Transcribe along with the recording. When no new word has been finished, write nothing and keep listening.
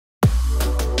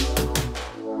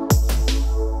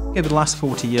Over the last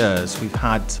 40 years, we've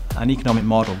had an economic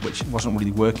model which wasn't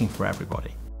really working for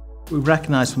everybody. We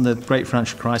recognised from the great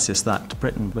financial crisis that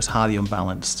Britain was highly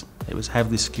unbalanced. It was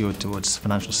heavily skewed towards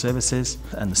financial services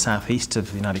and the southeast of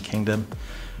the United Kingdom.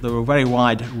 There were very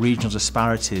wide regional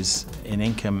disparities in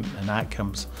income and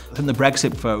outcomes. I think the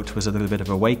Brexit vote was a little bit of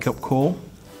a wake-up call.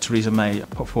 Theresa May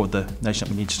put forward the notion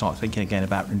that we need to start thinking again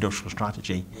about industrial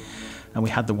strategy. And we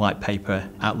had the white paper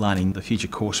outlining the future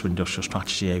course for industrial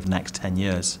strategy over the next 10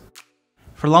 years.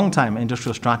 For a long time,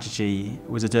 industrial strategy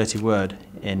was a dirty word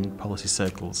in policy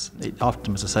circles. It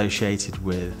often was associated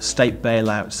with state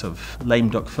bailouts of lame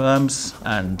duck firms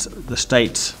and the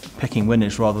state picking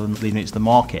winners rather than leaving it to the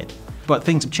market. But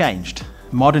things have changed.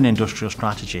 Modern industrial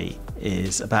strategy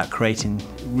is about creating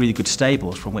really good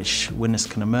stables from which winners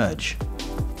can emerge.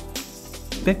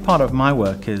 A big part of my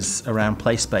work is around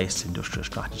place-based industrial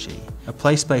strategy. A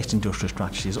place-based industrial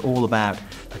strategy is all about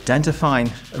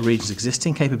identifying a region's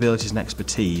existing capabilities and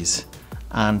expertise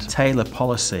and tailor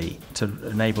policy to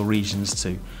enable regions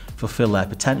to fulfil their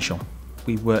potential.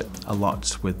 We work a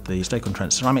lot with the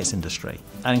Stoke-on-Trent ceramics industry,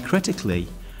 and critically,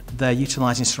 they're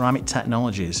utilising ceramic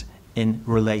technologies in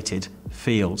related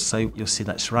fields. So you'll see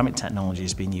that ceramic technology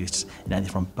is being used in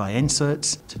anything from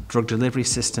bioinserts to drug delivery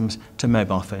systems to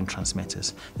mobile phone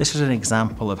transmitters. This is an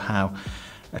example of how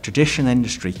a traditional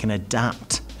industry can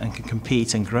adapt and can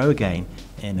compete and grow again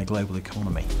in a global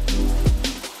economy.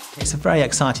 It's a very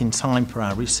exciting time for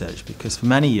our research because for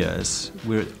many years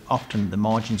we're often at the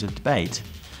margins of debate,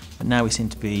 but now we seem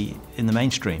to be in the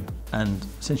mainstream. And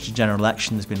since the general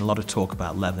election there's been a lot of talk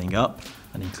about levelling up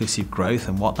and inclusive growth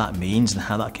and what that means and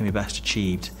how that can be best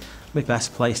achieved. We're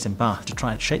best placed in Bath to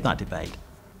try and shape that debate.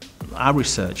 Our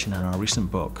research and in our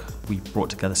recent book, we brought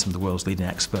together some of the world's leading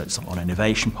experts on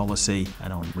innovation policy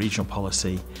and on regional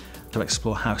policy to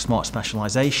explore how smart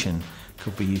specialisation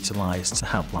could be utilised to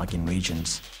help lagging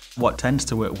regions. What tends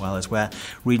to work well is where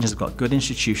regions have got good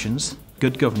institutions,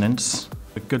 good governance,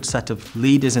 a good set of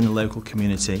leaders in the local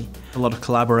community, a lot of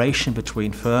collaboration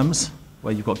between firms,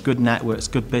 where you've got good networks,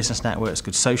 good business networks,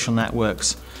 good social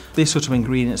networks. These sort of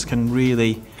ingredients can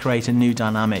really create a new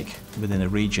dynamic within a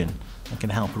region and can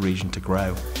help a region to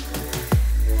grow.